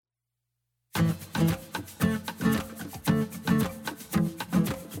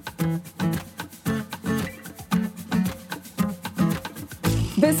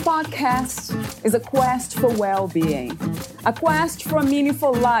This podcast is a quest for well-being, a quest for a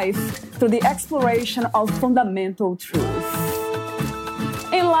meaningful life through the exploration of fundamental truth.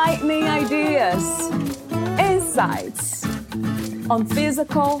 Enlightening ideas, insights on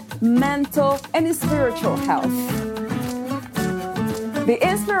physical, mental, and spiritual health. The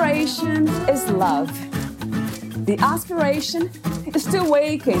inspiration is love. The aspiration is to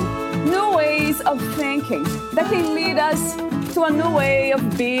awaken new ways of thinking that can lead us to a new way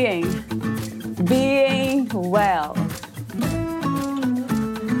of being well.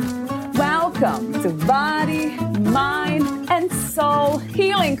 Welcome to Body, Mind, and Soul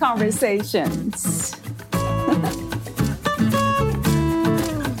Healing Conversations.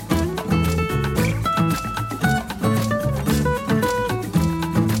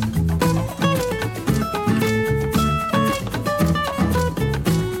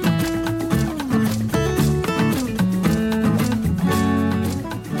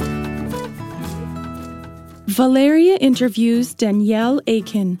 Valeria interviews Danielle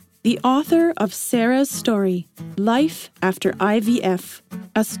Aiken, the author of Sarah's Story, Life After IVF,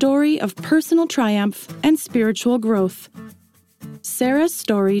 a story of personal triumph and spiritual growth. Sarah's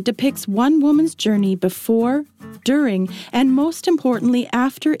story depicts one woman's journey before, during, and most importantly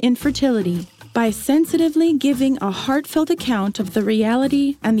after infertility by sensitively giving a heartfelt account of the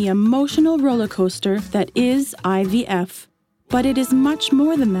reality and the emotional roller coaster that is IVF. But it is much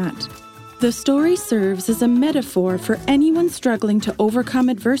more than that. The story serves as a metaphor for anyone struggling to overcome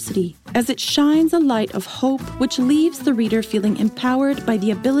adversity, as it shines a light of hope which leaves the reader feeling empowered by the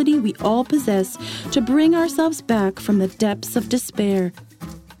ability we all possess to bring ourselves back from the depths of despair.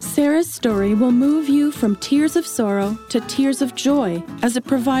 Sarah's story will move you from tears of sorrow to tears of joy, as it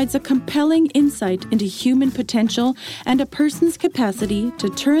provides a compelling insight into human potential and a person's capacity to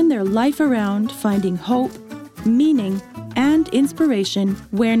turn their life around, finding hope, meaning, and inspiration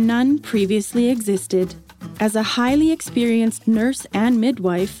where none previously existed. As a highly experienced nurse and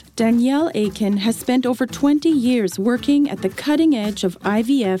midwife, Danielle Aiken has spent over 20 years working at the cutting edge of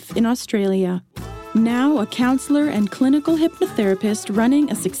IVF in Australia. Now a counselor and clinical hypnotherapist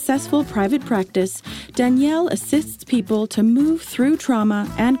running a successful private practice, Danielle assists people to move through trauma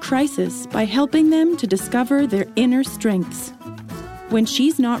and crisis by helping them to discover their inner strengths. When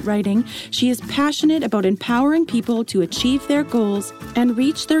she's not writing, she is passionate about empowering people to achieve their goals and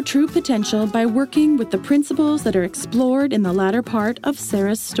reach their true potential by working with the principles that are explored in the latter part of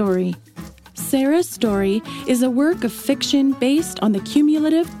Sarah's Story. Sarah's Story is a work of fiction based on the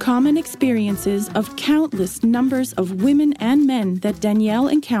cumulative common experiences of countless numbers of women and men that Danielle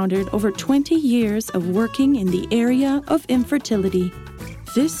encountered over 20 years of working in the area of infertility.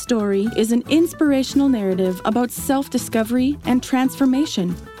 This story is an inspirational narrative about self-discovery and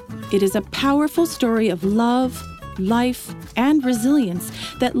transformation. It is a powerful story of love, life, and resilience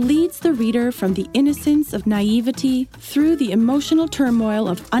that leads the reader from the innocence of naivety through the emotional turmoil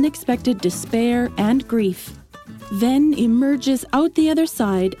of unexpected despair and grief, then emerges out the other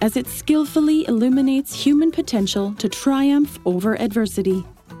side as it skillfully illuminates human potential to triumph over adversity.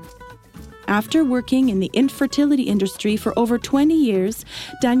 After working in the infertility industry for over 20 years,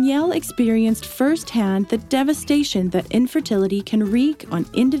 Danielle experienced firsthand the devastation that infertility can wreak on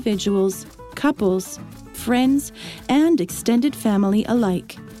individuals, couples, friends, and extended family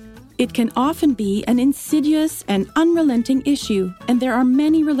alike. It can often be an insidious and unrelenting issue, and there are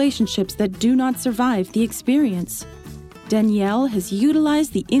many relationships that do not survive the experience. Danielle has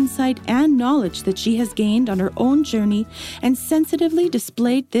utilized the insight and knowledge that she has gained on her own journey and sensitively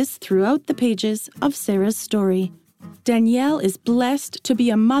displayed this throughout the pages of Sarah's Story. Danielle is blessed to be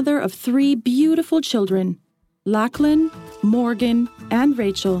a mother of 3 beautiful children, Lachlan, Morgan, and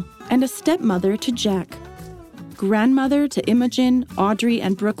Rachel, and a stepmother to Jack. Grandmother to Imogen, Audrey,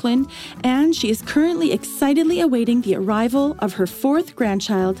 and Brooklyn, and she is currently excitedly awaiting the arrival of her 4th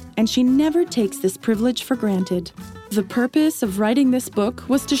grandchild, and she never takes this privilege for granted. The purpose of writing this book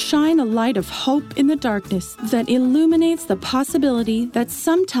was to shine a light of hope in the darkness that illuminates the possibility that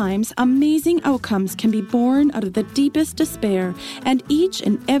sometimes amazing outcomes can be born out of the deepest despair, and each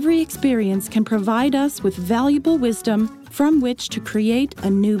and every experience can provide us with valuable wisdom from which to create a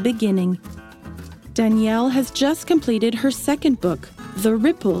new beginning. Danielle has just completed her 2nd book, The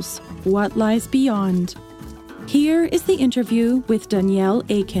Ripples, What Lies Beyond. Here is the interview with Danielle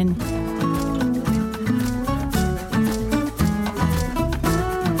Aiken.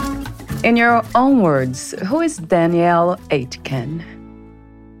 In your own words, who is Danielle Aiken?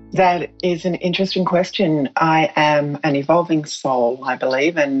 That is an interesting question. I am an evolving soul, I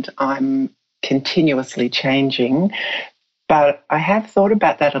believe, and I'm continuously changing. But I have thought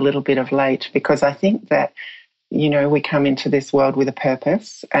about that a little bit of late, because I think that we come into this world with a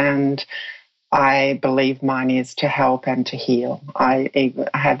purpose, and I believe mine is to help and to heal. I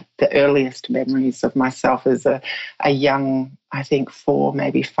have the earliest memories of myself as a young, I think 4,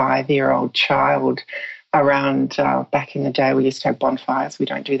 maybe 5-year-old child around, back in the day we used to have bonfires. We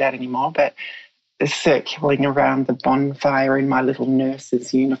don't do that anymore, but circling around the bonfire in my little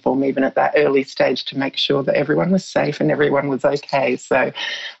nurse's uniform, even at that early stage, to make sure that everyone was safe and everyone was okay. So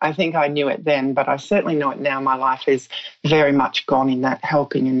I think I knew it then, but I certainly know it now. My life is very much gone in that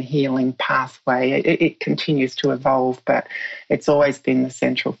helping and healing pathway. It continues to evolve, but it's always been the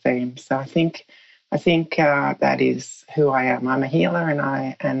central theme. So I think that is who I am. I'm a healer, and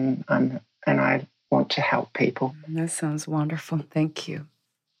I want to help people. That sounds wonderful. Thank you.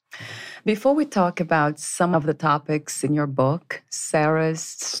 Before we talk about some of the topics in your book, Sarah's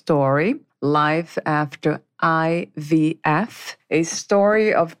Story, Life After IVF, a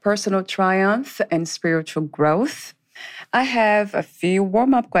story of personal triumph and spiritual growth, I have a few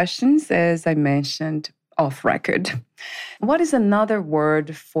warm-up questions, as I mentioned off record. What is another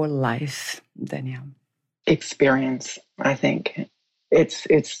word for life, Danielle? Experience, I think.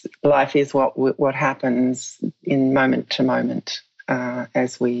 It's life is what happens in moment to moment.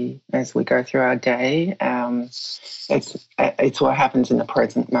 As we go through our day, it's what happens in the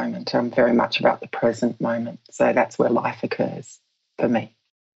present moment. I'm very much about the present moment, so that's where life occurs for me.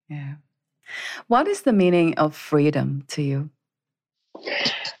 Yeah. What is the meaning of freedom to you?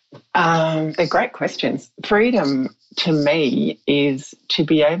 They're great questions. Freedom to me is to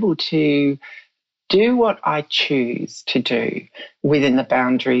be able to do what I choose to do within the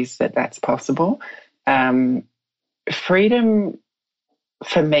boundaries that's possible. Freedom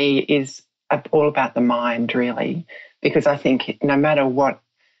for me is all about the mind, really, because I think no matter what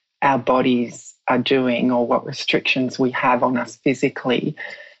our bodies are doing or what restrictions we have on us physically,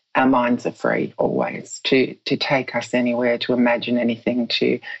 our minds are free always to take us anywhere, to imagine anything,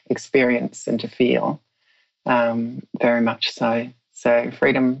 to experience and to feel, very much so. So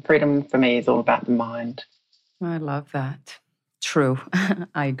freedom for me is all about the mind. I love that. True.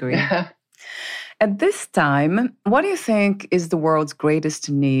 I agree. At this time, what do you think is the world's greatest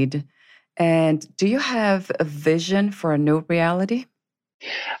need? And do you have a vision for a new reality?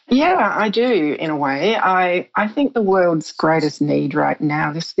 Yeah, I do, in a way. I think the world's greatest need right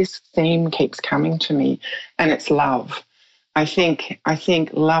now, this theme keeps coming to me, and it's love. I think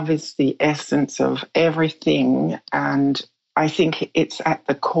love is the essence of everything, and I think it's at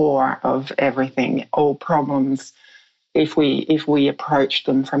the core of everything. All problems, if we approach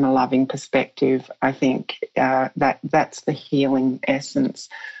them from a loving perspective, I think that's the healing essence.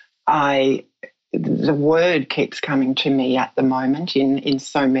 The word keeps coming to me at the moment in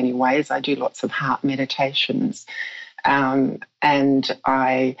so many ways. I do lots of heart meditations, and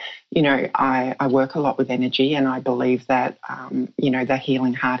I work a lot with energy, and I believe that the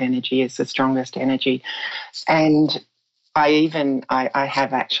healing heart energy is the strongest energy, and I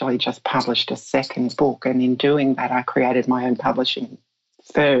have actually just published a second book, and in doing that, I created my own publishing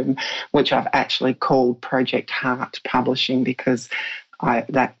firm, which I've actually called Project Heart Publishing, because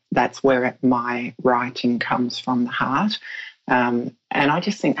that's where my writing comes from, the heart, and I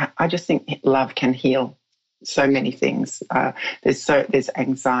just think love can heal so many things. There's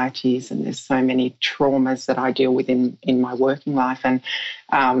anxieties, and there's so many traumas that I deal with in my working life, and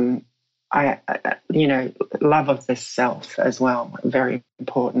love of the self as well, very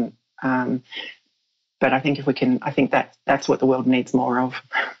important. But I think that's what the world needs more of,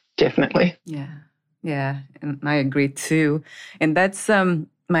 definitely. Yeah, and I agree too. And that's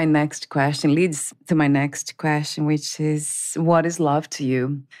my next question, leads to my next question, which is, what is love to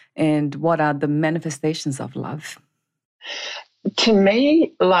you? And what are the manifestations of love? To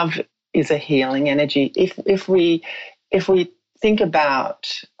me, love is a healing energy. If we think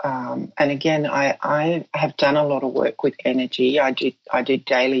about, and again, I have done a lot of work with energy. I do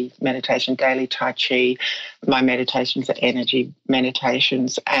daily meditation, daily Tai Chi. My meditations are energy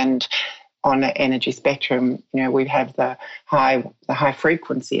meditations, and on the energy spectrum, we have the high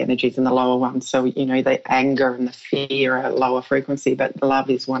frequency energies and the lower ones. So, the anger and the fear are lower frequency, but love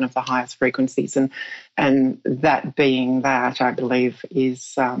is one of the highest frequencies. And that being that, I believe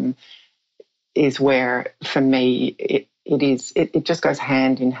is where, for me, it just goes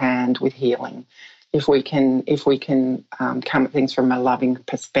hand in hand with healing. If we can come at things from a loving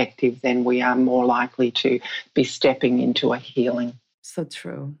perspective, then we are more likely to be stepping into a healing. So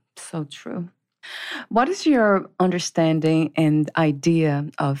true. So true. What is your understanding and idea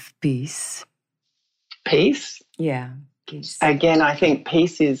of peace? Peace? Yeah, peace. Again, I think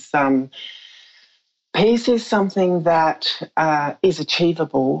peace is Peace is something that is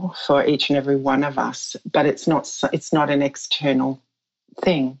achievable for each and every one of us, but it's not an external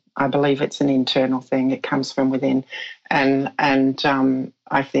thing. I believe it's an internal thing. It comes from within, and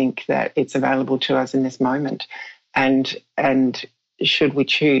I think that it's available to us in this moment. And should we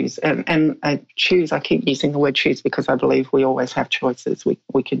choose, and choose, I keep using the word choose because I believe we always have choices.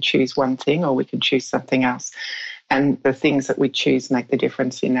 We can choose one thing or we can choose something else, and the things that we choose make the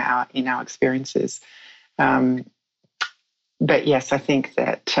difference in our experiences. But yes, I think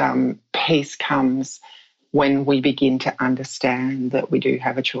that peace comes when we begin to understand that we do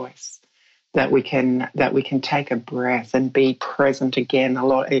have a choice, that we can take a breath and be present again.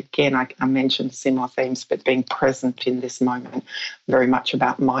 I mentioned similar themes, but being present in this moment, very much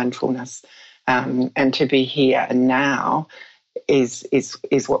about mindfulness, and to be here and now is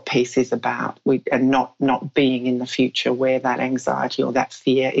what peace is about. And not being in the future where that anxiety or that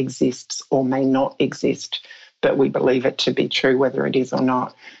fear exists or may not exist, but we believe it to be true whether it is or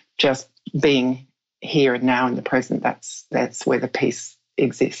not. Just being here and now in the present, that's where the peace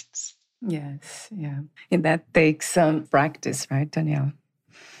exists. Yes, yeah. And that takes some practice, right, Danielle?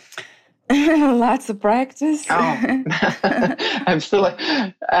 Lots of practice. Oh,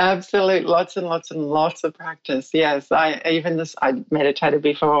 absolutely, lots and lots of practice. Yes, I meditated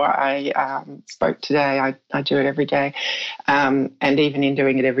before I spoke today. I do it every day, and even in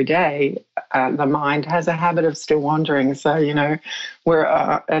doing it every day, the mind has a habit of still wandering. So we're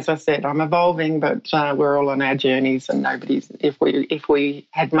as I said, I'm evolving, but we're all on our journeys, and nobody's. If we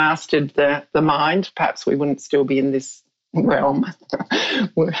had mastered the mind, perhaps we wouldn't still be in this realm.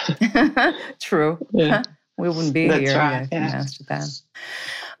 True. Yeah. We wouldn't be That's here right, if we yeah. mastered that.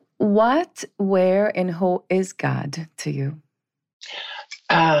 What, where, and who is God to you?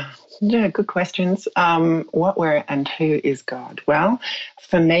 Yeah, good questions. What, where, and who is God? Well,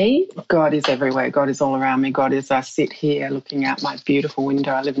 for me, God is everywhere. God is all around me. God is, I sit here looking out my beautiful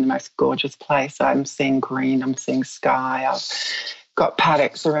window. I live in the most gorgeous place. I'm seeing green. I'm seeing sky. I've got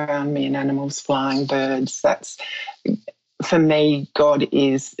paddocks around me and animals flying, birds. For me, God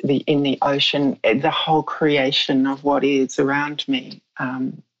is in the ocean, the whole creation of what is around me.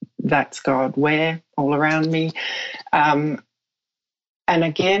 That's God. Where? All around me. And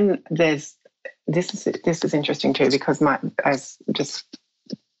again, this is interesting too, because as just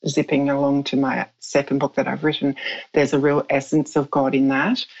zipping along to my second book that I've written, there's a real essence of God in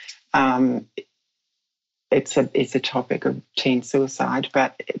that. It's a topic of teen suicide,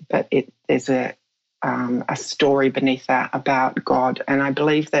 but there's a story beneath that about God. And I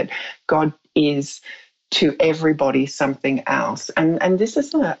believe that God is to everybody something else. And this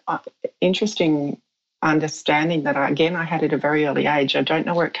is an interesting understanding that I had at a very early age. I don't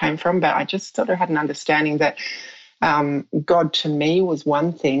know where it came from, but I just sort of had an understanding that God to me was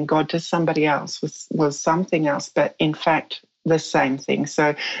one thing, God to somebody else was something else, but in fact the same thing.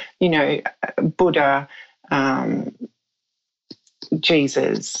 So, Buddha,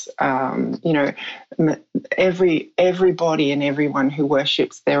 Jesus, everybody and everyone who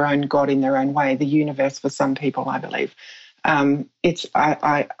worships their own God in their own way, the universe for some people, I believe. I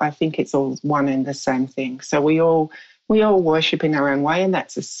think it's all one and the same thing. So we all worship in our own way, and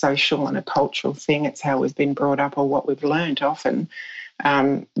that's a social and a cultural thing. It's how we've been brought up or what we've learned often.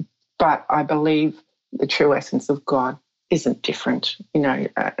 But I believe the true essence of God isn't different.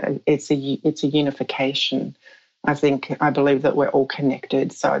 It's a unification. I believe that we're all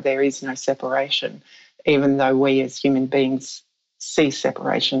connected, so there is no separation, even though we as human beings see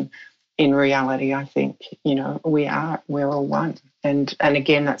separation. In reality, I think, we're all one. And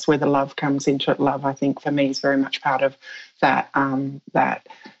again, that's where the love comes into it. Love, I think, for me is very much part of that, that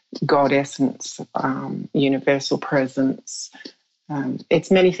God essence, universal presence. It's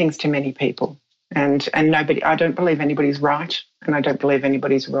many things to many people. And I don't believe anybody's right, and I don't believe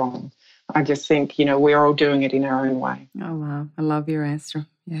anybody's wrong. I just think, we're all doing it in our own way. Oh, wow. I love your answer.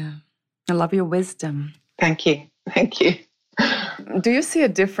 Yeah. I love your wisdom. Thank you. Thank you. Do you see a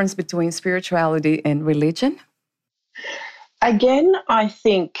difference between spirituality and religion? Again, I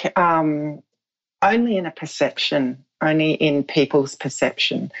think only in a perception, only in people's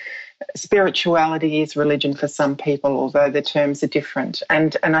perception. Spirituality is religion for some people, although the terms are different.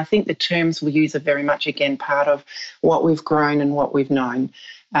 And I think the terms we use are very much, again, part of what we've grown and what we've known.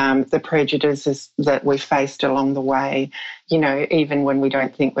 The prejudices that we've faced along the way, even when we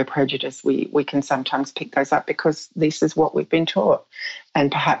don't think we're prejudiced, we can sometimes pick those up because this is what we've been taught. And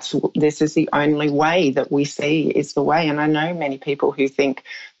perhaps this is the only way that we see is the way. And I know many people who think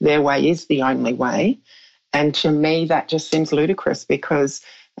their way is the only way. And to me, that just seems ludicrous because,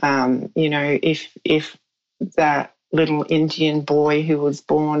 if that little Indian boy who was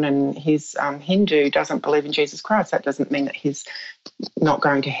born and he's Hindu, doesn't believe in Jesus Christ. That doesn't mean that he's not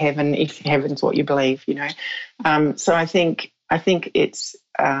going to heaven if heaven's what you believe, you know. So I think it's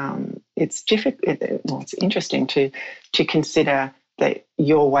difficult. Well, it's interesting to consider that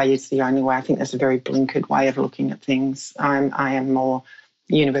your way is the only way. I think that's a very blinkered way of looking at things. I am more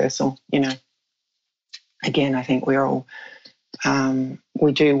universal, you know. Again, I think we're all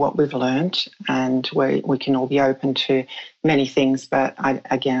we do what we've learned, and we can all be open to many things. But I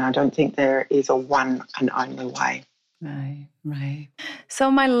don't think there is a one and only way. Right. So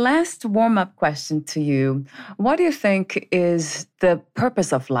my last warm-up question to you, what do you think is the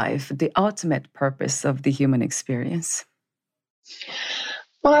purpose of life, the ultimate purpose of the human experience?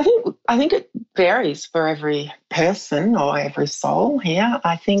 Well, I think it varies for every person or every soul here.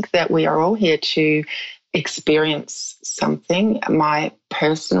 I think that we are all here to experience something. My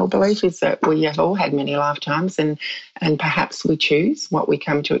personal belief is that we have all had many lifetimes, and perhaps we choose what we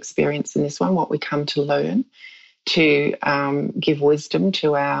come to experience in this one, what we come to learn, to give wisdom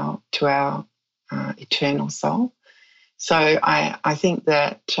to our eternal soul. So I think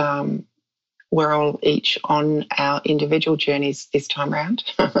that we're all each on our individual journeys this time around,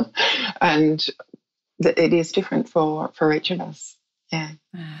 and it is different for each of us. Yeah.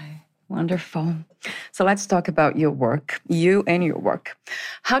 Wonderful. So let's talk about your work, you and your work.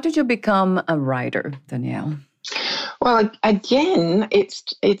 How did you become a writer, Danielle? Well, again,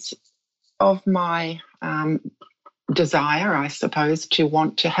 it's of my desire, I suppose, to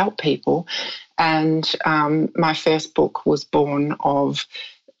want to help people. And my first book was born of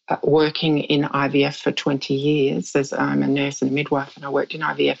working in IVF for 20 years. As I'm a nurse and a midwife, and I worked in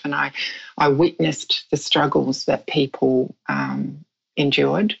IVF, and I witnessed the struggles that people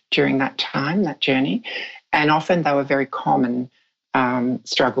endured during that time, that journey. And often they were very common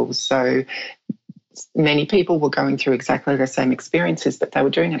struggles. So many people were going through exactly the same experiences, but they were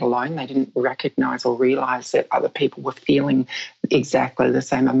doing it alone. They didn't recognise or realise that other people were feeling exactly the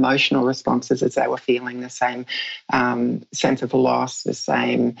same emotional responses as they were feeling, the same sense of loss, the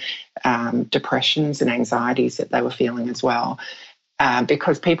same depressions and anxieties that they were feeling as well.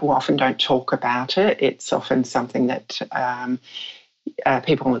 Because people often don't talk about it. It's often something that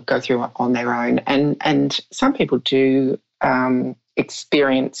people go through on their own. And some people do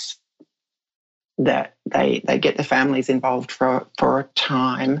experience that they get the families involved for a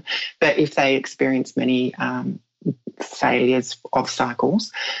time. But if they experience many failures of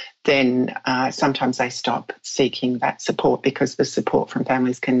cycles, then sometimes they stop seeking that support, because the support from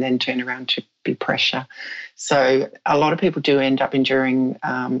families can then turn around to be pressure. So a lot of people do end up enduring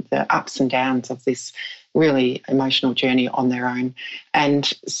the ups and downs of this really emotional journey on their own. And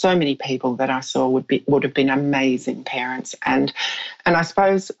so many people that I saw would have been amazing parents. And I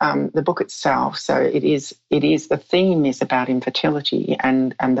suppose the book itself, so it is the theme is about infertility,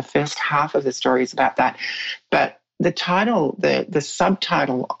 and the first half of the story is about that. But the title, the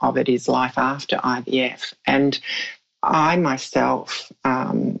subtitle of it is Life After IVF. And I myself,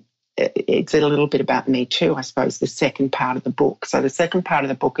 it's a little bit about me too, I suppose, the second part of the book. So the second part of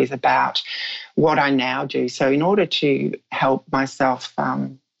the book is about what I now do. So in order to help myself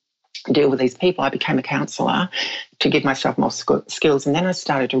deal with these people, I became a counsellor to give myself more skills. And then I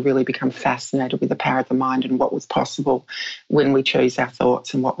started to really become fascinated with the power of the mind and what was possible when we choose our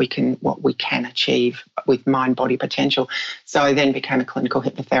thoughts and what we can achieve with mind-body potential. So I then became a clinical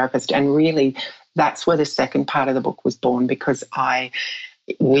hypnotherapist. And really, that's where the second part of the book was born, because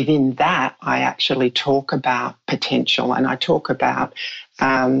within that, I actually talk about potential, and I talk about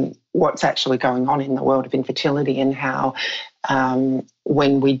what's actually going on in the world of infertility, and how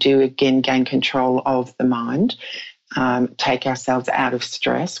when we do again gain control of the mind, take ourselves out of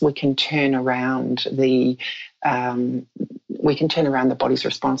stress, we can turn around the body's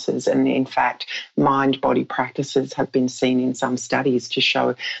responses. And in fact, mind-body practices have been seen in some studies to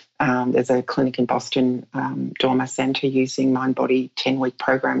show. There's a clinic in Boston, Dormer Centre, using mind-body 10-week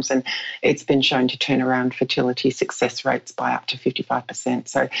programs, and it's been shown to turn around fertility success rates by up to 55%.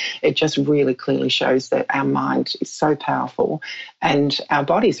 So it just really clearly shows that our mind is so powerful, and our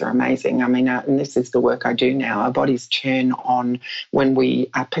bodies are amazing. I mean, and this is the work I do now. Our bodies turn on when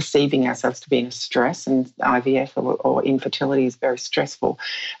we are perceiving ourselves to be in a stress, and IVF or infertility is very stressful.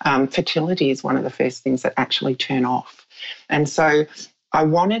 Fertility is one of the first things that actually turn off. And so I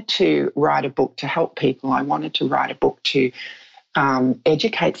wanted to write a book to help people. I wanted to write a book to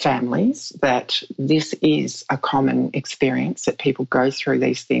educate families that this is a common experience, that people go through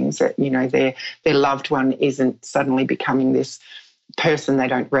these things, that, you know, their loved one isn't suddenly becoming this person they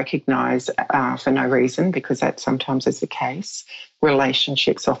don't recognise for no reason, because that sometimes is the case.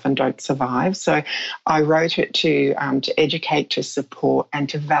 Relationships often don't survive. So I wrote it to educate, to support, and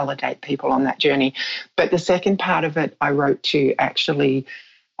to validate people on that journey. But the second part of it, I wrote to actually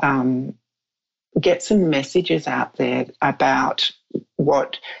get some messages out there about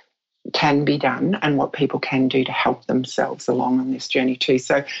what can be done and what people can do to help themselves along on this journey too.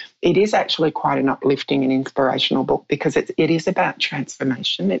 So it is actually quite an uplifting and inspirational book, because it is about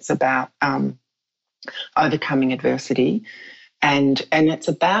transformation. It's about overcoming adversity, and it's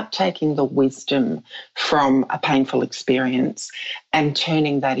about taking the wisdom from a painful experience and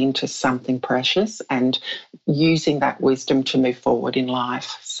turning that into something precious and using that wisdom to move forward in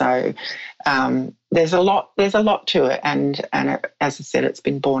life. So there's a lot to it, and as I said, it's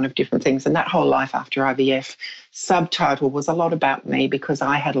been born of different things. And that whole Life After IVF subtitle was a lot about me, because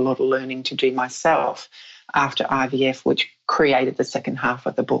I had a lot of learning to do myself after IVF, which created the second half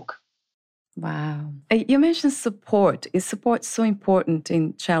of the book. Wow. You mentioned support. Is support so important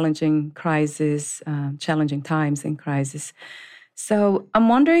in challenging crises, challenging times in crisis? So I'm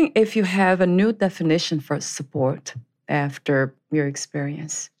wondering if you have a new definition for support after your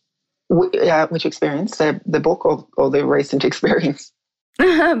experience. Which experience? The book or the recent experience?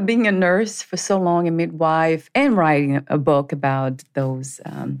 Being a nurse for so long, a midwife, and writing a book about those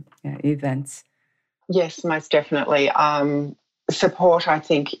events. Yes, most definitely. Support, I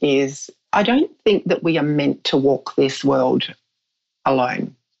think, I don't think that we are meant to walk this world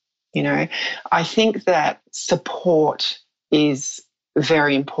alone. I think that support is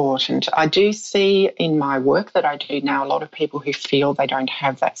very important. I do see in my work that I do now a lot of people who feel they don't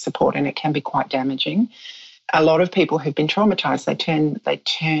have that support, and it can be quite damaging. A lot of people who've been traumatized, they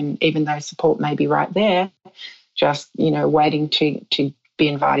turn, even though support may be right there, just, waiting to be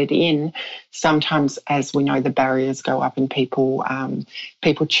invited in. Sometimes, as we know, the barriers go up and people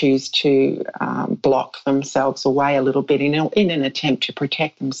choose to block themselves away a little bit in an attempt to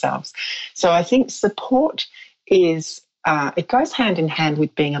protect themselves. So I think support is it goes hand in hand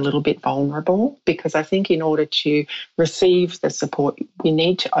with being a little bit vulnerable, because I think in order to receive the support, we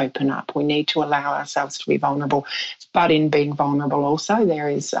need to open up. We need to allow ourselves to be vulnerable. But in being vulnerable also, there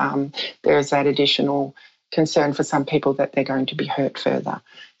is that additional concern for some people that they're going to be hurt further.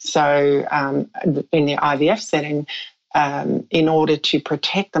 So in the IVF setting, in order to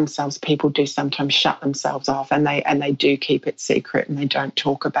protect themselves, people do sometimes shut themselves off, and they do keep it secret, and they don't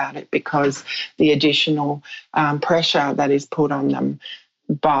talk about it, because the additional pressure that is put on them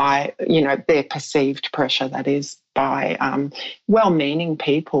by, their perceived pressure, that is, by well-meaning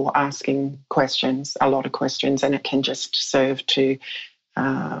people asking questions, a lot of questions, and it can just serve to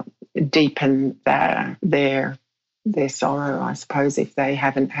deepen their sorrow, I suppose, if they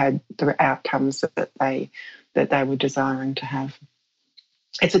haven't had the outcomes that they were desiring to have.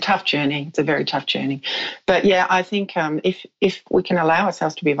 It's a tough journey. It's a very tough journey. But yeah, I think if we can allow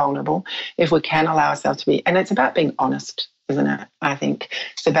ourselves to be vulnerable, if we can allow ourselves to be, and it's about being honest, isn't it? I think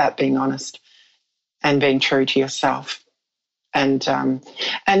it's about being honest and being true to yourself. And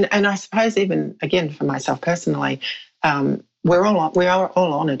I suppose, even again for myself personally, we are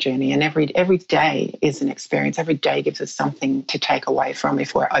all on a journey, and every day is an experience. Every day gives us something to take away from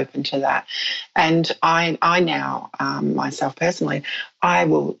if we're open to that. And I now, myself personally, I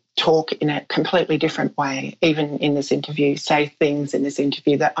will talk in a completely different way, even in this interview, say things in this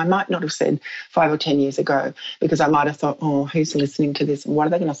interview that I might not have said 5 or 10 years ago, because I might have thought, oh, who's listening to this? And what are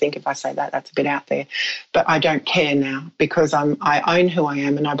they going to think if I say that? That's a bit out there. But I don't care now, because I own who I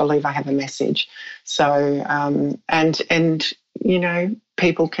am, and I believe I have a message. So, and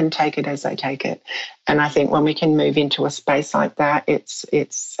people can take it as they take it. And I think when we can move into a space like that, it's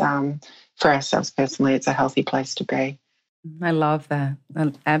for ourselves personally, it's a healthy place to be. I love that.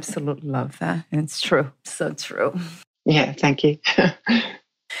 I absolutely love that. It's true. So true. Yeah, thank you.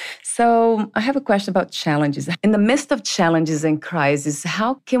 So I have a question about challenges. In the midst of challenges and crises,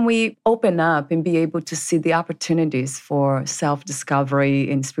 how can we open up and be able to see the opportunities for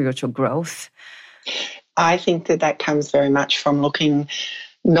self-discovery and spiritual growth? I think that comes very much from looking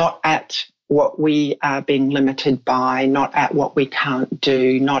not at what we are being limited by, not at what we can't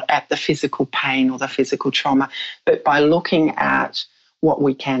do, not at the physical pain or the physical trauma, but by looking at what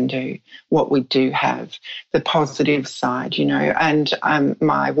we can do, what we do have, the positive side, And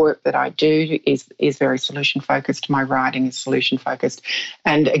my work that I do is very solution-focused. My writing is solution-focused.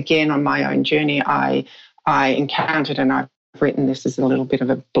 And again, on my own journey, I encountered, and I've written this as a little bit of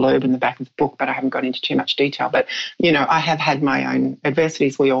a blurb in the back of the book, but I haven't gone into too much detail. But, I have had my own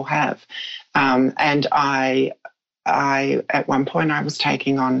adversities. We all have. And I at one point, I was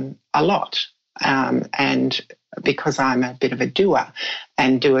taking on a lot. And because I'm a bit of a doer,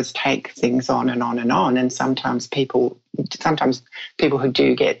 and doers take things on and on and on, and sometimes people who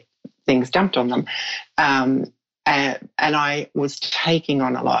do get things dumped on them, and I was taking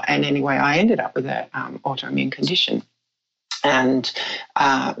on a lot. And anyway, I ended up with an autoimmune condition, and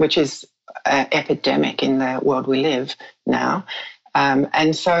which is an epidemic in the world we live now.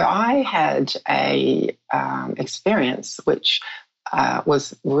 And so I had a experience which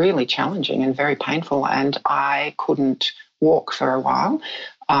was really challenging and very painful, and I couldn't walk for a while.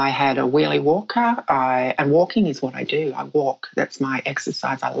 I had a wheelie walker, and walking is what I do. I walk. That's my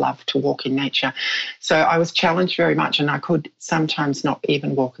exercise. I love to walk in nature. So I was challenged very much, and I could sometimes not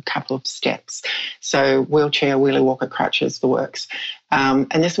even walk a couple of steps. So wheelchair, wheelie walker, crutches, the works.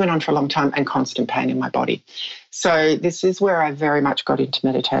 And this went on for a long time, and constant pain in my body. So this is where I very much got into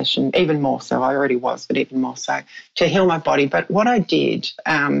meditation, even more so. I already was, but even more so, to heal my body. But what I did,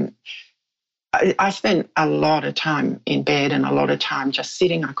 I spent a lot of time in bed and a lot of time just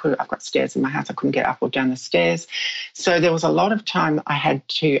sitting. I've got stairs in my house. I couldn't get up or down the stairs. So there was a lot of time I had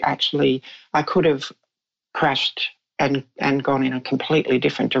to actually, I could have crashed and gone in a completely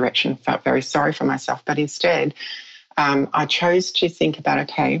different direction. Felt very sorry for myself. But instead, I chose to think about,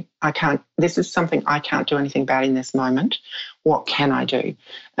 okay, this is something I can't do anything about in this moment. What can I do?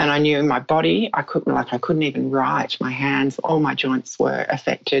 And I knew my body, I couldn't even write. My hands, all my joints were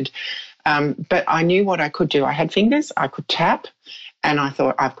affected. But I knew what I could do. I had fingers, I could tap, and I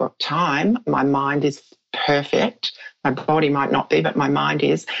thought, I've got time. My mind is perfect. My body might not be, but my mind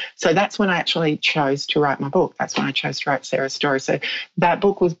is. So that's when I actually chose to write my book. That's when I chose to write Sarah's Story. So that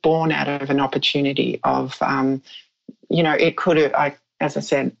book was born out of an opportunity of, it could have, as I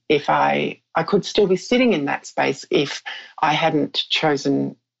said, if I could still be sitting in that space if I hadn't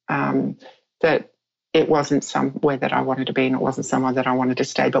chosen that it wasn't somewhere that I wanted to be, and it wasn't somewhere that I wanted to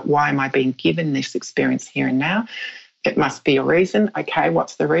stay. But why am I being given this experience here and now? It must be a reason. Okay,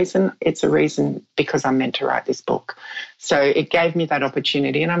 what's the reason? It's a reason because I'm meant to write this book. So it gave me that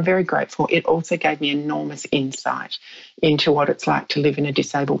opportunity, and I'm very grateful. It also gave me enormous insight into what it's like to live in a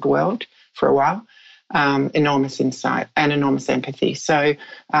disabled world for a while. Enormous insight and enormous empathy. So,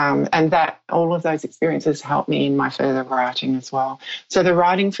 and that all of those experiences helped me in my further writing as well. So the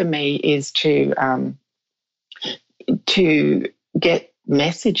writing for me is to get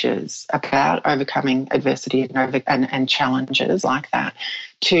messages about overcoming adversity and challenges like that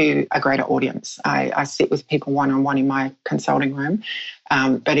to a greater audience. I sit with people one-on-one in my consulting room,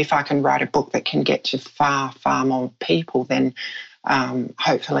 but if I can write a book that can get to far, far more people, then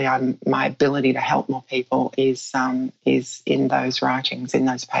hopefully my ability to help more people is in those writings, in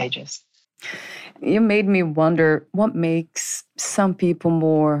those pages. You made me wonder what makes some people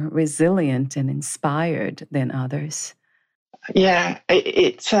more resilient and inspired than others. Yeah,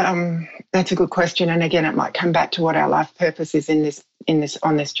 it's that's a good question, and again, it might come back to what our life purpose is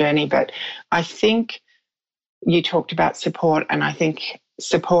on this journey. But I think you talked about support, and I think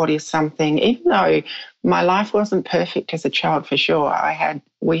support is something. Even though my life wasn't perfect as a child, for sure,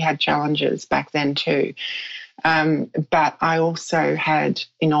 we had challenges back then too. But I also had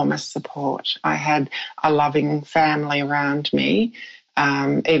enormous support. I had a loving family around me,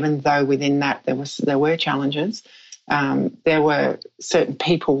 even though within that there were challenges. There were certain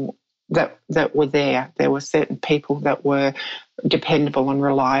people that were there. There were certain people that were dependable and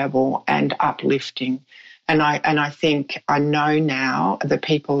reliable and uplifting. And I think I know now the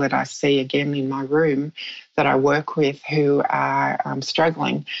people that I see again in my room that I work with who are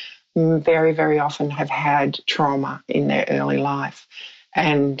struggling very, very often have had trauma in their early life.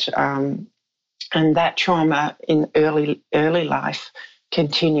 And that trauma in early life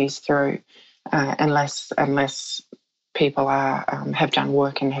continues through unless people have done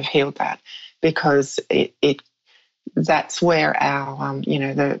work and have healed that, because that's where our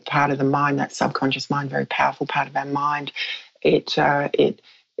the part of the mind, that subconscious mind, very powerful part of our mind, it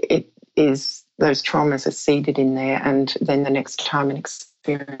is, those traumas are seeded in there, and then the next time an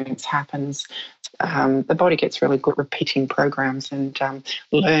experience happens, the body gets really good repeating programs and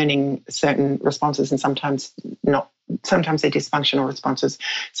learning certain responses, and sometimes not. Sometimes they're dysfunctional responses.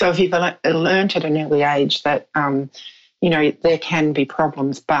 So if you've learned at an early age that there can be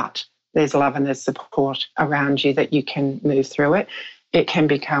problems, but there's love and there's support around you that you can move through it, it can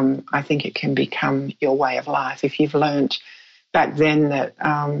become your way of life. If you've learned back then that,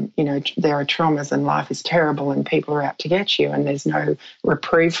 there are traumas and life is terrible and people are out to get you, and there's no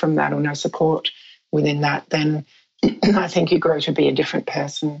reprieve from that or no support within that, then I think you grow to be a different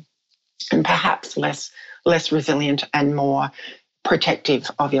person, and perhaps less resilient and more protective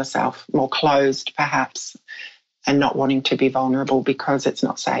of yourself, more closed perhaps. and not wanting to be vulnerable because it's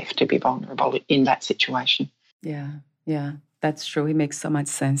not safe to be vulnerable in that situation. Yeah, that's true. It makes so much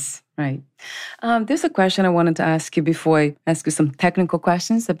sense, right? There's a question I wanted to ask you before I ask you some technical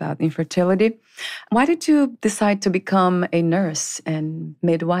questions about infertility. Why did you decide to become a nurse and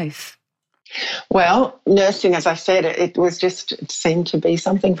midwife? Well, nursing, as I said, it seemed to be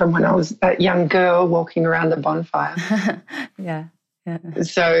something from when I was that young girl walking around the bonfire. Yeah.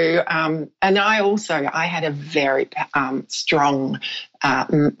 So, and I had a very strong,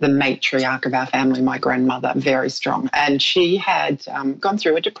 the matriarch of our family, my grandmother, very strong. And she had gone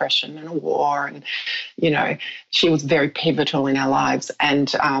through a depression and a war, and, she was very pivotal in our lives.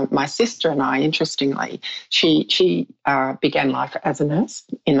 And my sister and I, interestingly, she began life as a nurse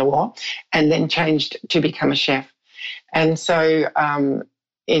in the war and then changed to become a chef. And so,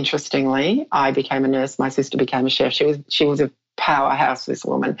 interestingly, I became a nurse. My sister became a chef. She was a powerhouse, this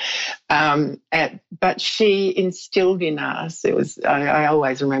woman. But she instilled in us, I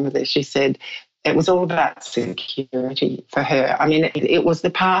always remember this, she said it was all about security for her. I mean, it was the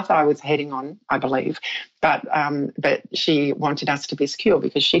path I was heading on, I believe, but she wanted us to be secure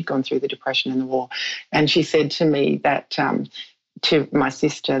because she'd gone through the depression and the war. And she said to me that, to my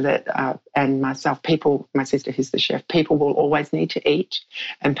sister and myself, my sister who's the chef, people will always need to eat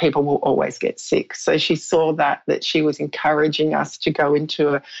and people will always get sick. So she saw that she was encouraging us to go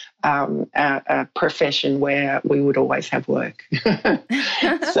into a profession where we would always have work.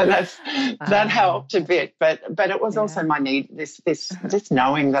 So that helped a bit, but it was also my need, this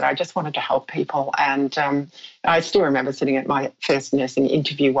knowing that I just wanted to help people. And I still remember sitting at my first nursing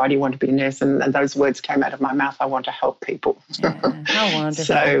interview, why do you want to be a nurse? And those words came out of my mouth, I want to help people. How wonderful.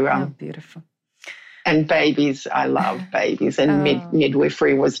 So, how beautiful. And babies, I love babies, and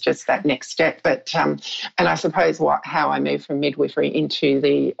midwifery was just that next step. But and I suppose how I moved from midwifery into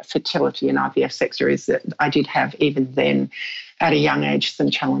the fertility and IVF sector is that I did have, even then, at a young age, some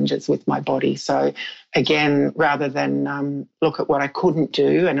challenges with my body. So again, rather than look at what I couldn't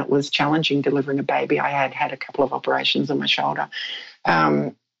do, and it was challenging delivering a baby, I had a couple of operations on my shoulder.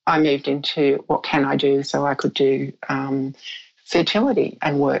 I moved into what can I do, so I could do fertility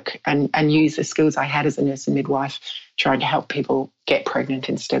and work and use the skills I had as a nurse and midwife, trying to help people get pregnant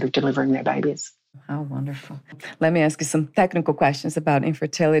instead of delivering their babies. How wonderful. Let me ask you some technical questions about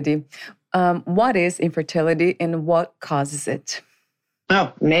infertility. What is infertility and what causes it?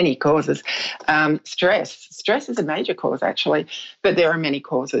 Oh, many causes. Stress. Stress is a major cause, actually, but there are many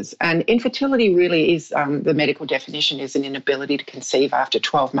causes. And infertility really is, the medical definition is an inability to conceive after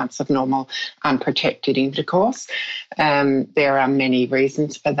 12 months of normal, unprotected intercourse. There are many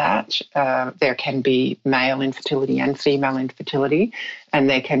reasons for that. There can be male infertility and female infertility, and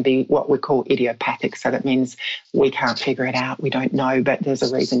there can be what we call idiopathic. So that means we can't figure it out. We don't know, but there's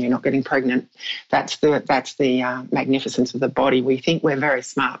a reason you're not getting pregnant. That's the magnificence of the body. We think we're very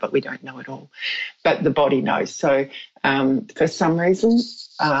smart, but we don't know it all. But the body knows. So for some reason,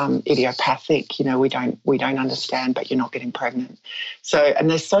 idiopathic, we don't understand, but you're not getting pregnant. So, and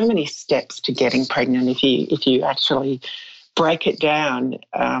there's so many steps to getting pregnant if you actually break it down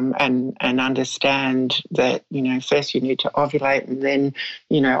and understand that, first you need to ovulate, and then,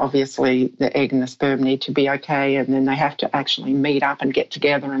 obviously the egg and the sperm need to be okay, and then they have to actually meet up and get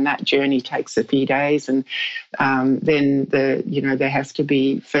together, and that journey takes a few days, and then there has to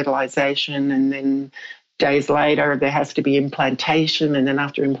be fertilization, and then days later there has to be implantation, and then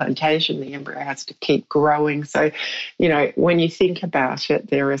after implantation the embryo has to keep growing. So, when you think about it,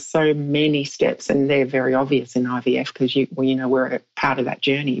 there are so many steps, and they're very obvious in IVF because we're part of that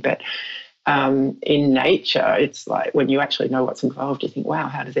journey. But in nature, it's like when you actually know what's involved, you think, wow,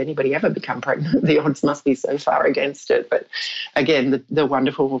 how does anybody ever become pregnant? The odds must be so far against it. But again, the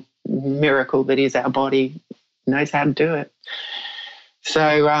wonderful miracle that is our body knows how to do it.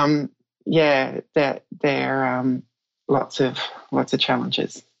 So that there are lots of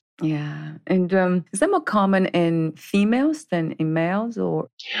challenges. Yeah, and is that more common in females than in males, or?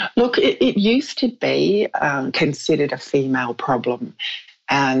 Look, it used to be considered a female problem,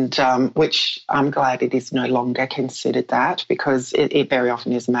 and which I'm glad it is no longer considered that, because it very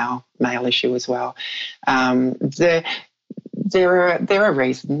often is a male issue as well. There are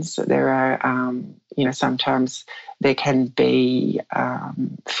reasons. There are sometimes there can be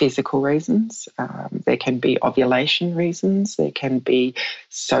physical reasons, there can be ovulation reasons, there can be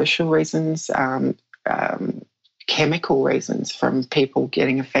social reasons, chemical reasons from people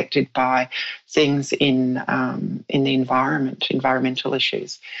getting affected by things in the environmental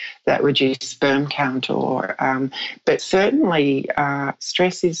issues that reduce sperm count, but certainly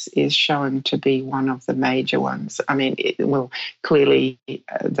stress is shown to be one of the major ones. I mean, clearly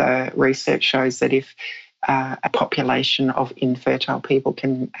the research shows that if a population of infertile people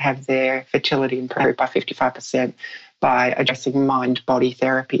can have their fertility improved by 55% by addressing mind-body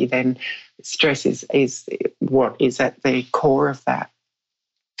therapy, then stress is what is at the core of that.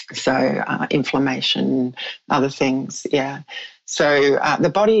 So inflammation, other things, yeah. So the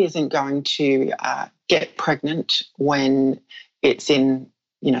body isn't going to get pregnant when it's in,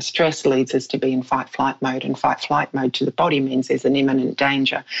 stress leads us to be in fight-flight mode, and fight-flight mode to the body means there's an imminent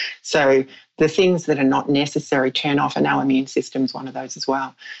danger. So the things that are not necessary turn off, and our immune system's one of those as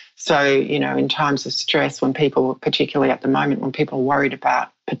well. So, in times of stress, when people, particularly at the moment, when people are worried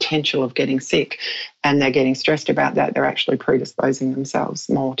about potential of getting sick and they're getting stressed about that, they're actually predisposing themselves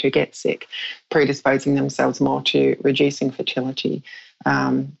more to get sick, predisposing themselves more to reducing fertility,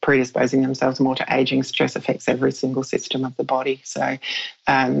 predisposing themselves more to aging. Stress affects every single system of the body. So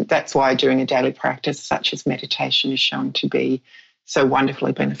that's why doing a daily practice such as meditation is shown to be so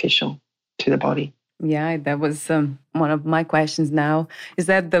wonderfully beneficial to the body. Yeah, that was one of my questions now. Is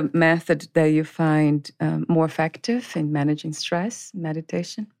that the method that you find more effective in managing stress,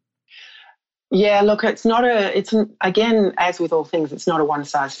 meditation? Yeah, look, again, as with all things, it's not a one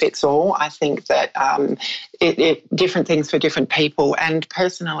size fits all. I think that different things for different people. And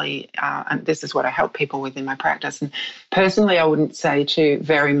personally, and this is what I help people with in my practice. And personally, I wouldn't say to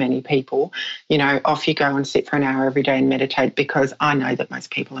very many people, off you go and sit for an hour every day and meditate, because I know that most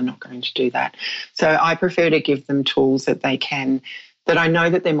people are not going to do that. So I prefer to give them tools that I know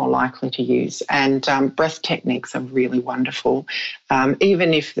that they're more likely to use. And breath techniques are really wonderful.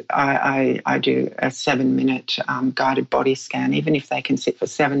 Even if I do a 7-minute guided body scan, even if they can sit for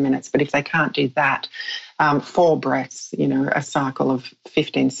 7 minutes, but if they can't do that, 4 breaths, a cycle of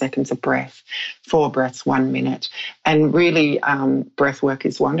 15 seconds of breath, 4 breaths, 1 minute. And really breath work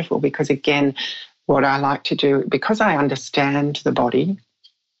is wonderful because, again, what I like to do, because I understand the body,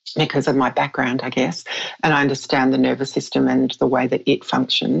 because of my background, I guess, and I understand the nervous system and the way that it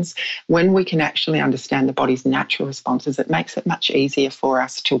functions, when we can actually understand the body's natural responses, it makes it much easier for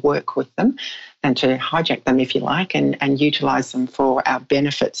us to work with them and to hijack them, if you like, and utilise them for our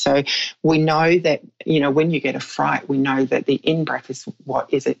benefit. So we know that, when you get a fright, we know that the in-breath is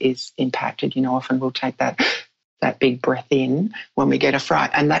what is impacted. Often we'll take that big breath in when we get a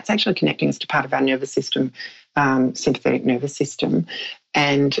fright, and that's actually connecting us to part of our nervous system, sympathetic nervous system,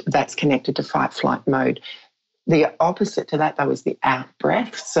 and that's connected to fight-flight mode. The opposite to that, though, is the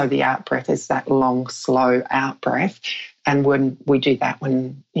out-breath. So the out-breath is that long, slow out-breath. And when we do that,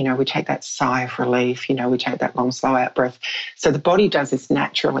 when, we take that sigh of relief, we take that long, slow out-breath. So the body does this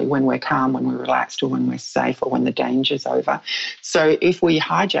naturally when we're calm, when we're relaxed, or when we're safe, or when the danger's over. So if we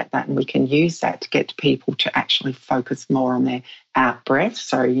hijack that and we can use that to get people to actually focus more on their out-breath,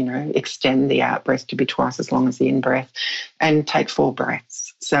 so, extend the out-breath to be twice as long as the in-breath, and take 4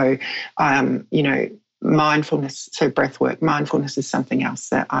 breaths. So, mindfulness, so breath work, mindfulness is something else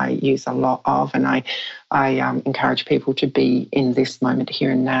that I use a lot of, and I encourage people to be in this moment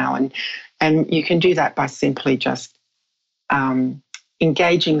here and now, and you can do that by simply just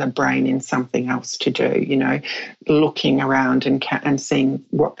engaging the brain in something else to do, looking around and seeing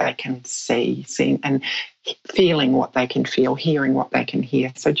what they can see, seeing and feeling what they can feel, hearing what they can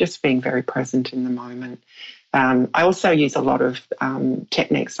hear. So just being very present in the moment. I also use a lot of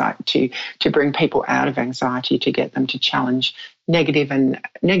techniques like to bring people out of anxiety, to get them to challenge negative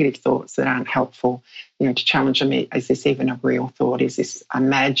thoughts that aren't helpful, to challenge them. Is this even a real thought? Is this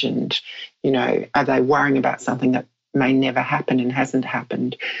imagined? Are they worrying about something that may never happen and hasn't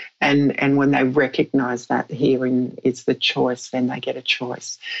happened? And when they recognise that hearing is the choice, then they get a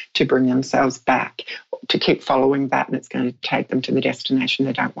choice to bring themselves back, to keep following that, and it's going to take them to the destination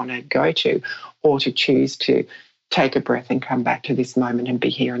they don't want to go to, or to choose to take a breath and come back to this moment and be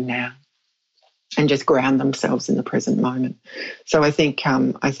here and now, and just ground themselves in the present moment. So I think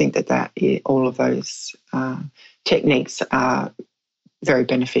that all of those techniques are very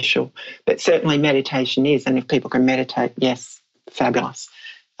beneficial, but certainly meditation is, and if people can meditate, yes, fabulous.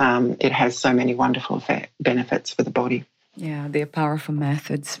 It has so many wonderful benefits for the body. Yeah, they're powerful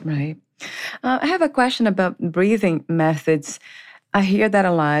methods, right? I have a question about breathing methods. I hear that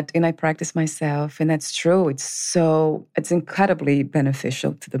a lot, and I practice myself, and that's true. It's incredibly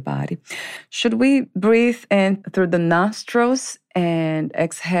beneficial to the body. Should we breathe in through the nostrils and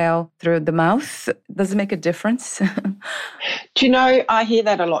exhale through the mouth? Does it make a difference? Do you know, I hear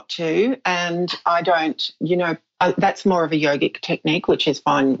that a lot too, and I don't, that's more of a yogic technique, which is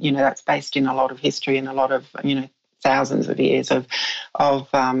fine. That's based in a lot of history and a lot of, thousands of years of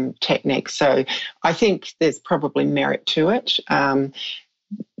techniques. So I think there's probably merit to it.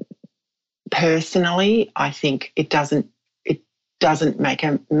 Personally, I think it doesn't make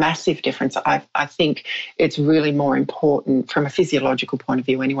a massive difference. I think it's really more important from a physiological point of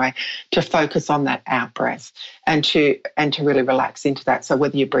view anyway, to focus on that out breath and to really relax into that. So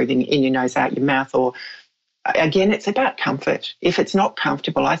whether you're breathing in your nose, out your mouth, or again, it's about comfort. If it's not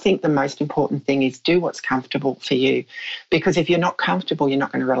comfortable, I think the most important thing is do what's comfortable for you, because if you're not comfortable, you're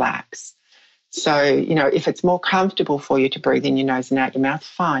not going to relax. So, you know, if it's more comfortable for you to breathe in your nose and out your mouth,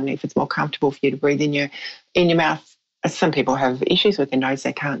 fine. If it's more comfortable for you to breathe in your mouth, some people have issues with their nose,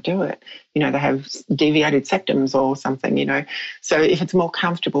 they can't do it. You know, they have deviated septums or something, you know. So if it's more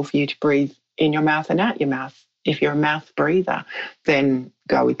comfortable for you to breathe in your mouth and out your mouth, if you're a mouth breather, then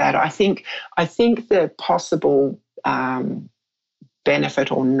go with that. I think the possible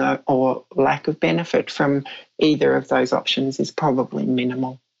benefit or lack of benefit from either of those options is probably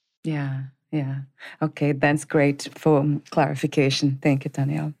minimal. Yeah. Okay, that's great for clarification. Thank you,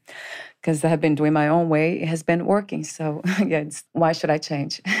 Danielle. Because I have been doing my own way. It has been working. So, yeah, why should I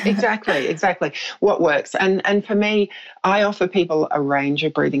change? Exactly. What works. And for me, I offer people a range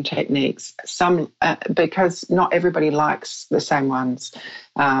of breathing techniques, some because not everybody likes the same ones.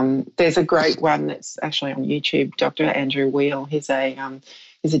 There's a great one that's actually on YouTube, Dr. Andrew Wheel. He's a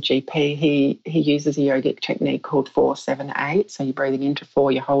GP. He uses a yogic technique called 4-7-8. So you're breathing into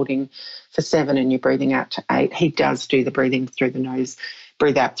 4, you're holding for 7, and you're breathing out to 8. He does do the breathing through the nose,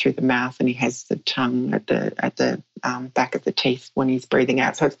 breathe out through the mouth, and he has the tongue at the back of the teeth when he's breathing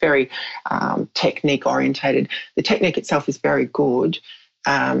out. So it's very technique orientated. The technique itself is very good.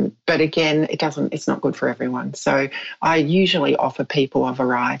 But again, it's not good for everyone. So I usually offer people a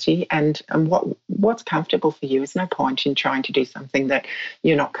variety, and what's comfortable for you. There's no point in trying to do something that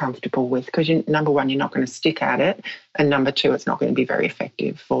you're not comfortable with, because number one, you're not going to stick at it, and number two, it's not going to be very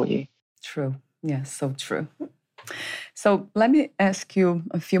effective for you. True. Yes, so true. So let me ask you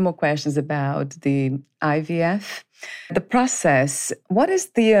a few more questions about the IVF. The process, what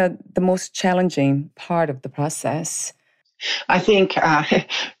is the most challenging part of the process? I think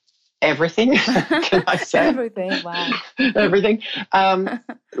everything, can I say? Everything, wow. Everything.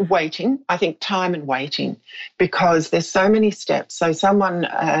 Waiting, I think time and waiting, because there's so many steps. So someone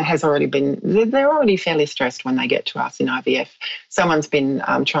has already they're already fairly stressed when they get to us in IVF. Someone's been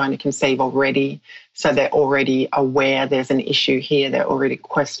trying to conceive already, so they're already aware there's an issue here. They're already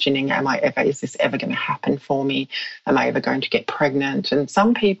questioning, is this ever going to happen for me? Am I ever going to get pregnant? And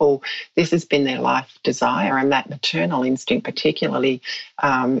some people, this has been their life desire, and that maternal instinct particularly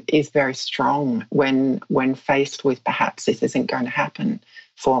is very strong when faced with perhaps this isn't going to happen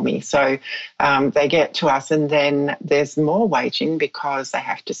for me. So they get to us, and then there's more waiting because they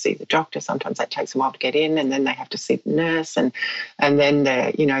have to see the doctor. Sometimes that takes a while to get in, and then they have to see the nurse, and then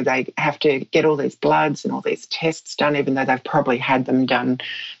they have to get all these bloods and all these tests done, even though they've probably had them done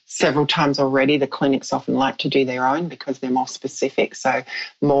several times already. The clinics often like to do their own because they're more specific, so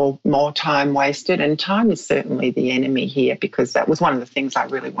more time wasted. And time is certainly the enemy here, because that was one of the things I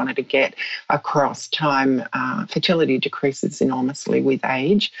really wanted to get across. Time, fertility decreases enormously with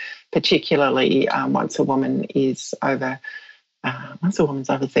age, particularly once a woman's over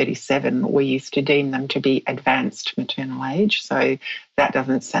 37, we used to deem them to be advanced maternal age. So that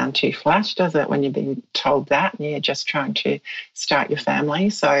doesn't sound too flash, does it, when you're being told that and you're just trying to start your family?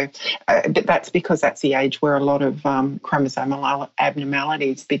 So but that's because that's the age where a lot of chromosomal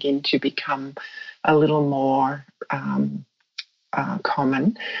abnormalities begin to become a little more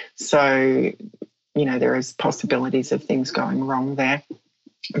common. So, there is possibilities of things going wrong there.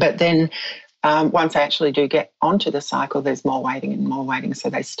 But then once they actually do get onto the cycle, there's more waiting and more waiting. So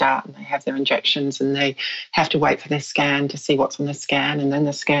they start and they have their injections, and they have to wait for their scan to see what's on the scan, and then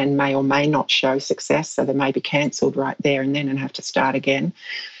the scan may or may not show success, so they may be cancelled right there and then and have to start again.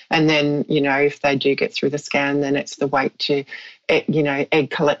 And then, if they do get through the scan, then it's the wait to, egg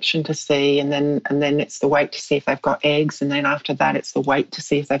collection to see, and then it's the wait to see if they've got eggs, and then after that it's the wait to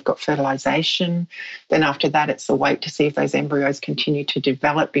see if they've got fertilisation. Then after that it's the wait to see if those embryos continue to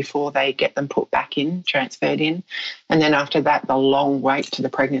develop before they get them put back in, transferred in. And then after that, the long wait to the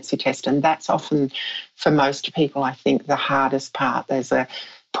pregnancy test. And that's often, for most people, I think, the hardest part. There's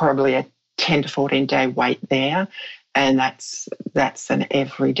probably a 10 to 14 day wait there. And that's an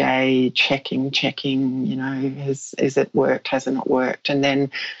everyday checking, is it worked, has it not worked? And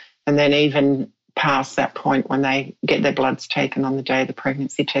then even past that point, when they get their bloods taken on the day of the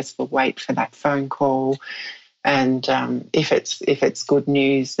pregnancy test, they'll wait for that phone call. And if it's good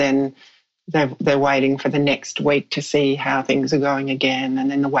news, then they're waiting for the next week to see how things are going again, and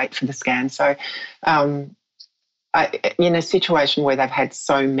then the wait for the scan. So in a situation where they've had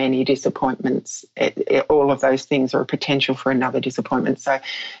so many disappointments, all of those things are a potential for another disappointment. So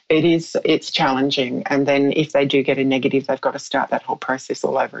it's challenging. And then if they do get a negative, they've got to start that whole process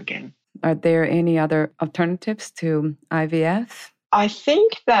all over again. Are there any other alternatives to IVF? I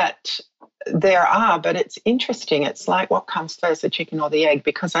think that there are, but it's interesting. It's like what comes first, the chicken or the egg?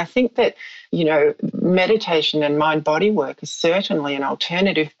 Because I think that, meditation and mind-body work is certainly an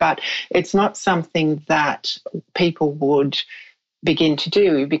alternative, but it's not something that people would begin to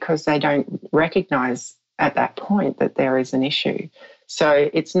do because they don't recognise at that point that there is an issue. So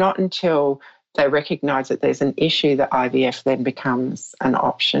it's not until they recognise that there's an issue that IVF then becomes an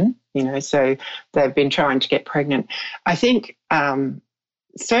option, so they've been trying to get pregnant. I think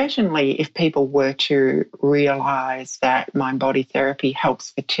certainly if people were to realise that mind-body therapy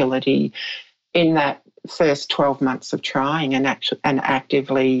helps fertility in that first 12 months of trying and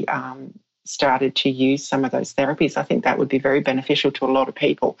actively started to use some of those therapies, I think that would be very beneficial to a lot of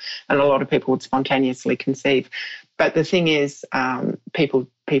people, and a lot of people would spontaneously conceive. But the thing is, people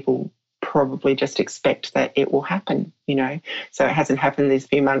probably just expect that it will happen, so it hasn't happened these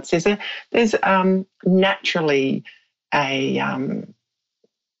few months. There's naturally a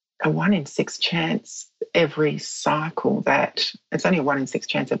 1 in 6 chance every cycle that it's only a 1 in 6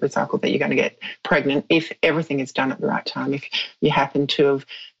 chance every cycle that you're going to get pregnant if everything is done at the right time. If you happen to have,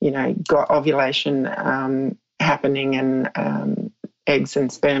 got ovulation happening and eggs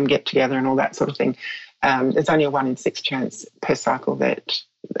and sperm get together and all that sort of thing, there's only a 1 in 6 chance per cycle that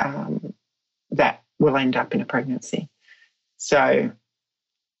that will end up in a pregnancy. So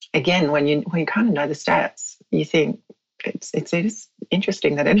again, when you kind of know the stats, you think it's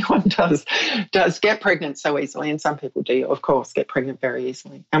interesting that anyone does get pregnant so easily, and some people do, of course, get pregnant very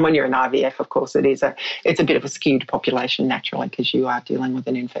easily. And when you're in IVF, of course, it's a bit of a skewed population naturally because you are dealing with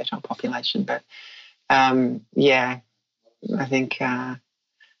an infertile population. But I think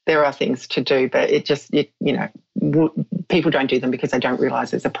there are things to do, but it just people don't do them because they don't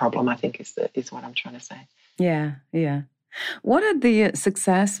realise there's a problem, I think is what I'm trying to say. Yeah. What are the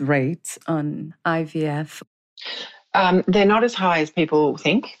success rates on IVF? They're not as high as people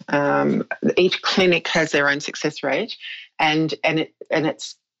think. Each clinic has their own success rate, and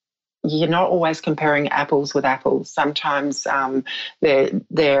it's you're not always comparing apples with apples. Sometimes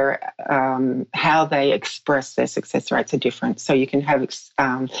they're how they express their success rates are different. So you can have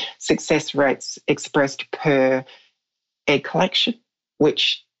success rates expressed per egg collection,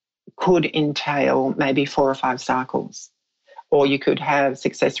 which could entail maybe 4 or 5 cycles. Or you could have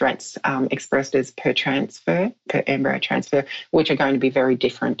success rates expressed as per embryo transfer, which are going to be very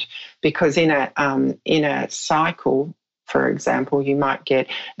different. Because in a cycle, for example, you might get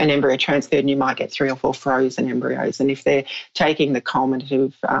an embryo transferred and you might get 3 or 4 frozen embryos. And if they're taking the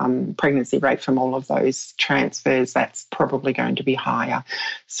cumulative pregnancy rate from all of those transfers, that's probably going to be higher.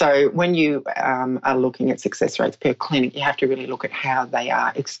 So when you are looking at success rates per clinic, you have to really look at how they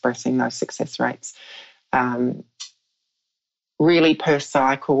are expressing those success rates. Really per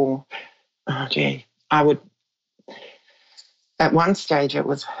cycle, I would. At one stage, it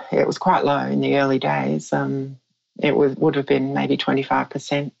was quite low in the early days. It would have been maybe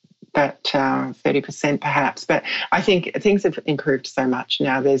 25%, but 30% perhaps. But I think things have improved so much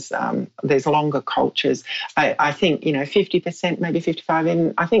now. There's longer cultures. I think 50%, maybe 55%,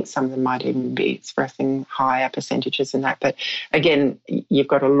 and I think some of them might even be expressing higher percentages than that. But again, you've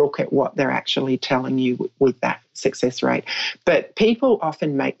got to look at what they're actually telling you with that success rate. But people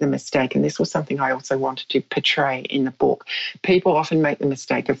often make the mistake, and this was something I also wanted to portray in the book. People often make the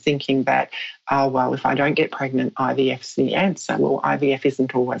mistake of thinking that, oh, well, if I don't get pregnant, IVF's the answer. Well, IVF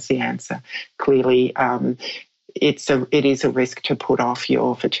isn't always the answer. Clearly, it is a risk to put off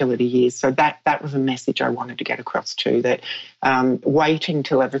your fertility years. So that was a message I wanted to get across too, that waiting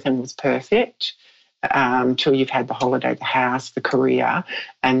till everything was perfect, till you've had the holiday, the house, the career,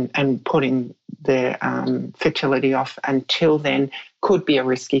 and putting the fertility off until then could be a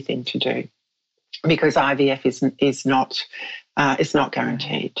risky thing to do, because IVF is not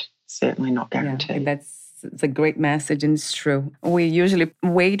guaranteed. Certainly not guaranteed. Yeah, it's a great message, and it's true. We usually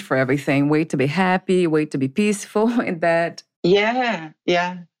wait for everything, wait to be happy, wait to be peaceful, and that. Yeah.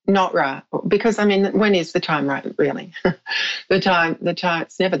 Not right. Because, when is the time right, really? The time,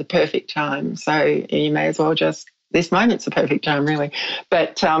 it's never the perfect time. So you may as well this moment's the perfect time, really.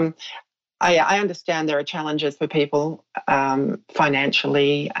 But I understand there are challenges for people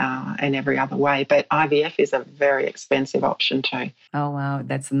financially and every other way, but IVF is a very expensive option too. Oh, wow.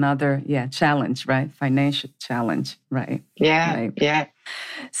 That's another, challenge, right? Financial challenge, right? Yeah, right. yeah.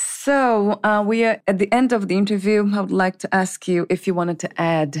 So we are at the end of the interview. I would like to ask you if you wanted to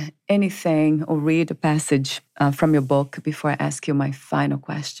add anything or read a passage from your book before I ask you my final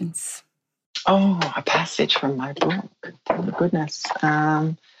questions. Oh, a passage from my book. Oh, goodness.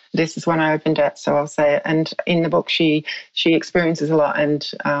 This is one I opened at, so I'll say it. And in the book, she experiences a lot, and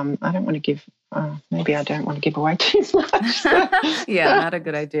I don't want to give. Maybe I don't want to give away too much. Yeah, not a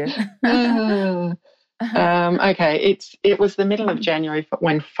good idea. Okay, it was the middle of January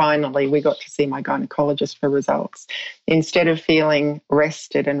when finally we got to see my gynecologist for results. Instead of feeling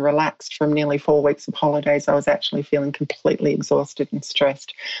rested and relaxed from nearly 4 weeks of holidays, I was actually feeling completely exhausted and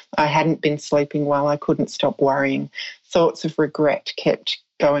stressed. I hadn't been sleeping well. I couldn't stop worrying. Thoughts of regret kept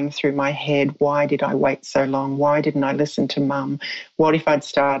going through my head. Why did I wait so long? Why didn't I listen to Mum? What if I'd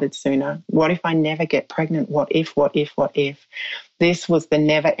started sooner? What if I never get pregnant? What if? This was the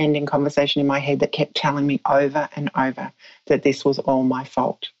never-ending conversation in my head that kept telling me over and over that this was all my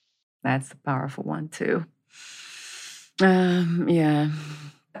fault. That's a powerful one too. Yeah.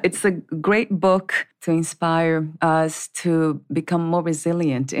 It's a great book to inspire us to become more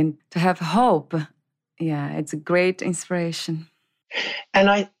resilient and to have hope. Yeah, it's a great inspiration. And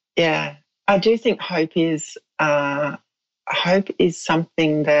I do think hope is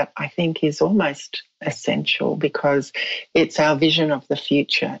something that I think is almost essential, because it's our vision of the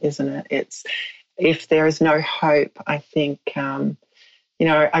future, isn't it? If there is no hope, I think, I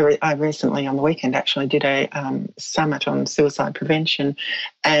recently on the weekend actually did a summit on suicide prevention,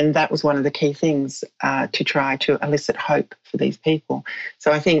 and that was one of the key things to try to elicit hope for these people.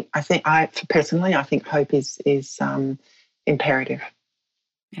 So I think personally, I think hope is imperative.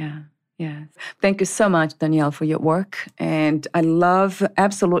 Yeah. Yeah. Thank you so much, Danielle, for your work. And I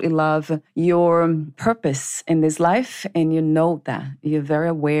absolutely love your purpose in this life. And you know that. You're very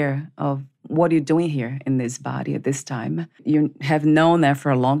aware of what you're doing here in this body at this time. You have known that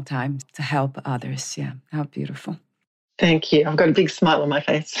for a long time to help others. Yeah. How beautiful. Thank you. I've got a big smile on my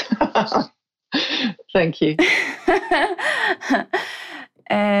face. Thank you.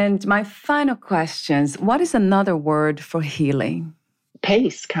 And my final questions. What is another word for healing?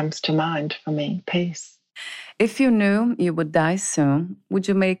 Peace comes to mind for me. Peace. If you knew you would die soon, would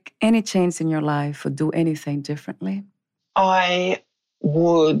you make any change in your life or do anything differently? I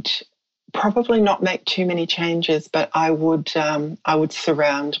would probably not make too many changes, but I would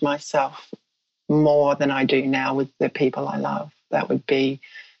surround myself more than I do now with the people I love. That would be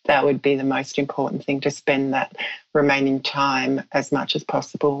the most important thing, to spend that remaining time as much as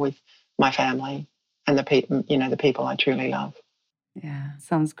possible with my family and the people I truly love. Yeah,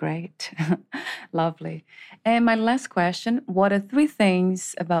 sounds great. Lovely. And my last question, what are 3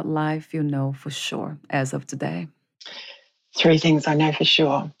 things about life you know for sure as of today? 3 things I know for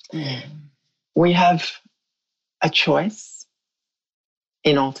sure. We have a choice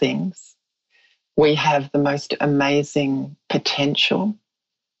in all things. We have the most amazing potential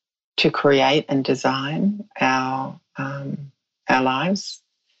to create and design our lives.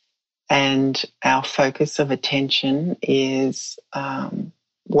 And our focus of attention is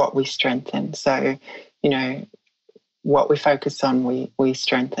what we strengthen. So, what we focus on, we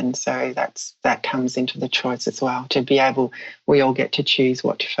strengthen. So that comes into the choice as well. To be able, we all get to choose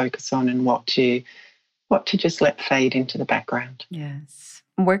what to focus on and what to just let fade into the background. Yes.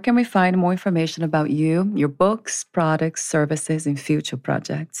 Where can we find more information about you, your books, products, services, and future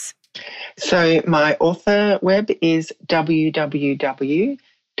projects? So my author web is www.Danielle,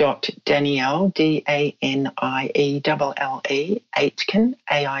 DANIELLE, Aitken,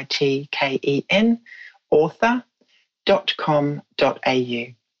 AITKEN, author.com.au.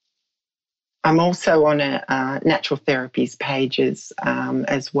 I'm also on a natural therapies pages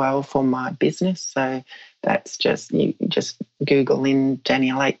as well for my business. So that's you just Google in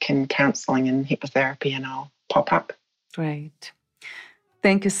Danielle Aitken counselling and hypnotherapy and I'll pop up. Great.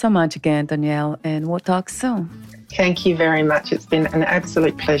 Thank you so much again, Danielle, and we'll talk soon. Thank you very much. It's been an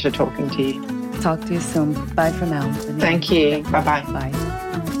absolute pleasure talking to you. Talk to you soon. Bye for now, Danielle. Thank you. Bye-bye. Bye.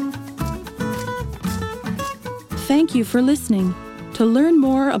 Thank you for listening. To learn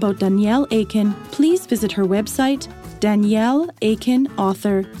more about Danielle Aitken, please visit her website,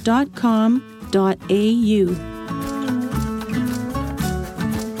 danielleaikenauthor.com.au.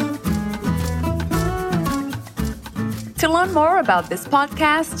 To learn more about this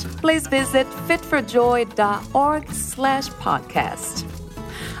podcast, please visit fitforjoy.org/podcast.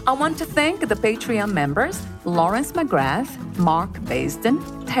 I want to thank the Patreon members, Lawrence McGrath, Mark Basden,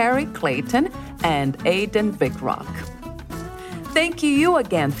 Terry Clayton, and Aidan Vickrock. Thank you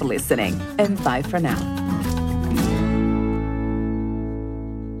again for listening, and bye for now.